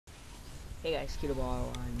Hey guys, Killball,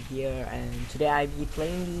 I'm here and today I'll be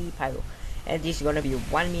playing the Pyro, and this is gonna be a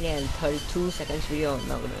 1 minute and 32 seconds video. I'm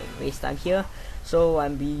not gonna waste time here, so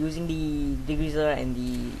I'll be using the Degreaser and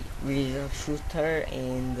the Razor shooter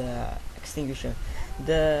and the Extinguisher.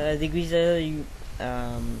 The Degreaser,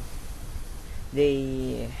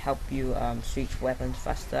 they help you switch weapons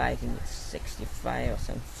faster. I think it's 65 or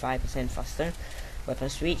 75% faster weapon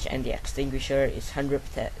switch, and the Extinguisher is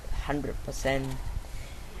 100%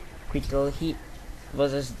 critical hit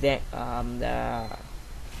versus the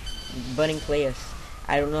burning players.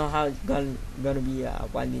 I don't know how it's gonna be a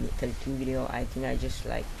 1 minute 32 video. I think I just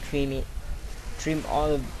like trim all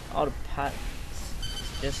the parts.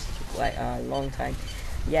 It's just like a long time.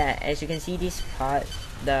 Yeah, as you can see, this part,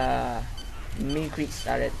 the mini crit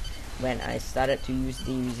started when I started to use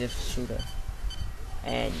the reserve shooter,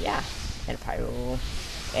 and yeah, and pyro,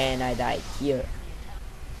 and I died here.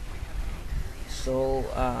 So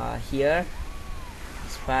here,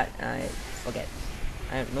 this part I forget,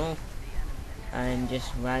 I don't know, I'm just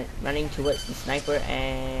running towards the sniper,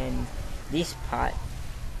 and this part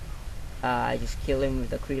I just kill him with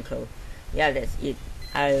the critical. Yeah, that's it.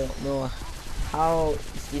 I don't know how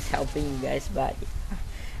is this helping you guys, but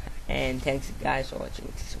and thanks guys for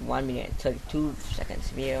watching this 1 minute 32 seconds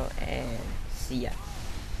video, and see ya.